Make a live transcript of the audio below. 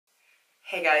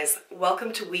Hey guys,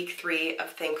 welcome to week 3 of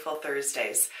Thankful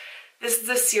Thursdays. This is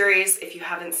a series, if you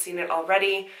haven't seen it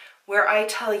already, where I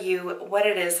tell you what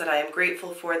it is that I am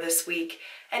grateful for this week,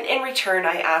 and in return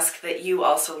I ask that you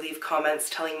also leave comments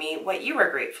telling me what you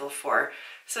are grateful for,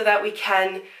 so that we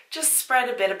can just spread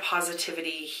a bit of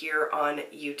positivity here on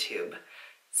YouTube.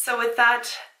 So with that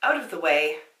out of the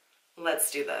way,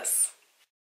 let's do this.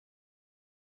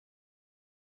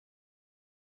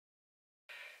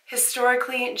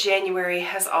 Historically, January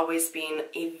has always been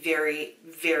a very,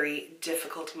 very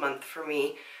difficult month for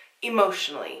me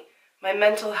emotionally. My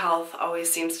mental health always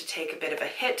seems to take a bit of a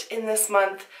hit in this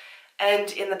month,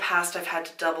 and in the past I've had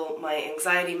to double my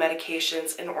anxiety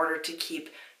medications in order to keep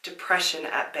depression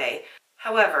at bay.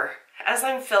 However, as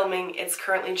I'm filming, it's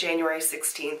currently January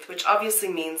 16th, which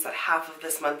obviously means that half of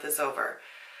this month is over.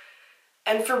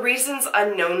 And for reasons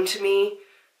unknown to me,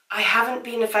 I haven't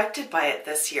been affected by it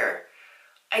this year.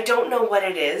 I don't know what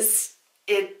it is.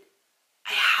 I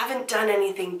haven't done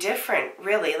anything different,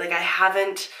 really. Like I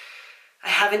haven't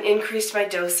increased my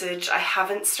dosage. I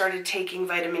haven't started taking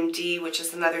vitamin D, which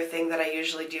is another thing that I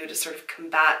usually do to sort of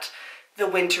combat the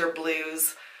winter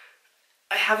blues.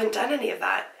 I haven't done any of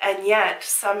that. And yet,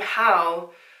 somehow,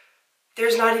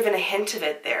 there's not even a hint of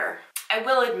it there. I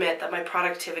will admit that my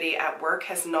productivity at work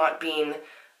has not been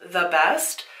the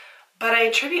best, but I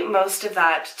attribute most of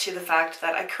that to the fact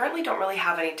that I currently don't really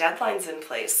have any deadlines in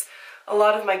place. A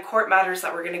lot of my court matters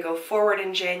that were going to go forward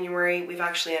in January, we've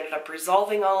actually ended up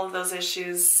resolving all of those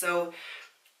issues, so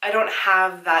I don't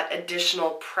have that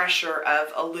additional pressure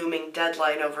of a looming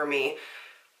deadline over me,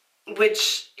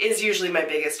 which is usually my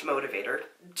biggest motivator,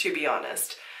 to be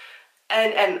honest.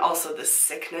 And also the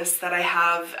sickness that I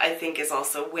have, I think, is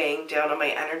also weighing down on my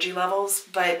energy levels,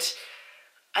 but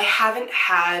I haven't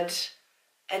had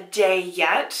a day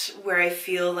yet where I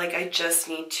feel like I just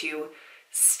need to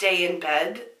stay in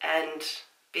bed and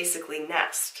basically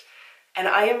nest. And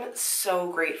I am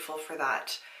so grateful for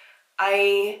that.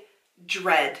 I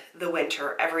dread the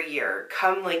winter every year.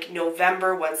 Come like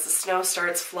November, once the snow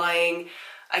starts flying,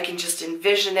 I can just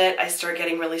envision it. I start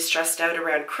getting really stressed out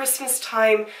around Christmas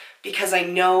time because I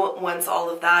know once all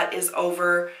of that is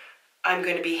over, I'm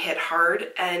going to be hit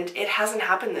hard, and it hasn't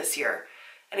happened this year.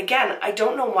 And again, I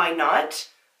don't know why not.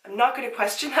 I'm not going to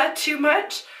question that too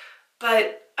much,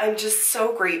 but I'm just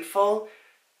so grateful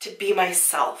to be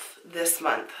myself this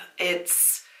month.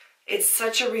 It's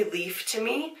such a relief to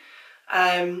me,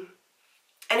 and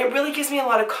it really gives me a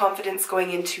lot of confidence going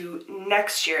into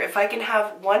next year. If I can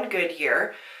have one good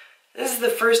year, this is the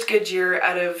first good year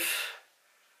out of,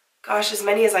 gosh, as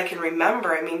many as I can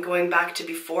remember. I mean, going back to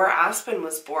before Aspen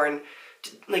was born,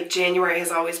 like January has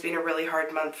always been a really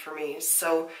hard month for me.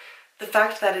 So the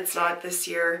fact that it's not this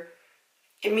year,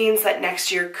 it means that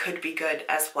next year could be good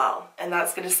as well. And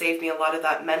that's going to save me a lot of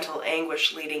that mental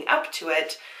anguish leading up to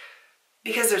it,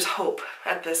 because there's hope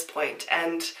at this point.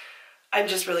 And I'm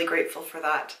just really grateful for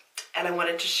that. And I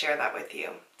wanted to share that with you.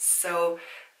 So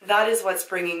that is what's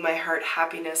bringing my heart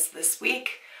happiness this week.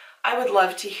 I would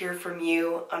love to hear from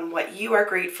you on what you are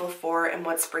grateful for and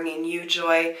what's bringing you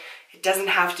joy. It doesn't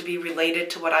have to be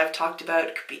related to what I've talked about.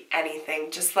 It could be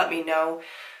anything. Just let me know.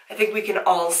 I think we can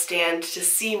all stand to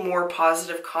see more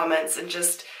positive comments and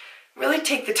just really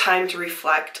take the time to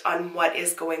reflect on what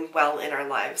is going well in our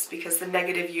lives, because the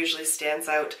negative usually stands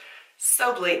out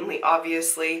so blatantly,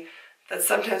 obviously, that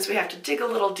sometimes we have to dig a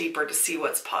little deeper to see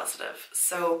what's positive.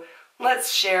 So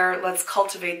let's share, let's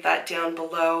cultivate that down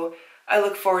below. I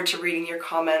look forward to reading your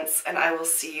comments, and I will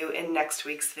see you in next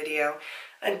week's video.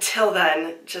 Until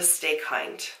then, just stay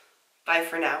kind. Bye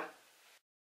for now.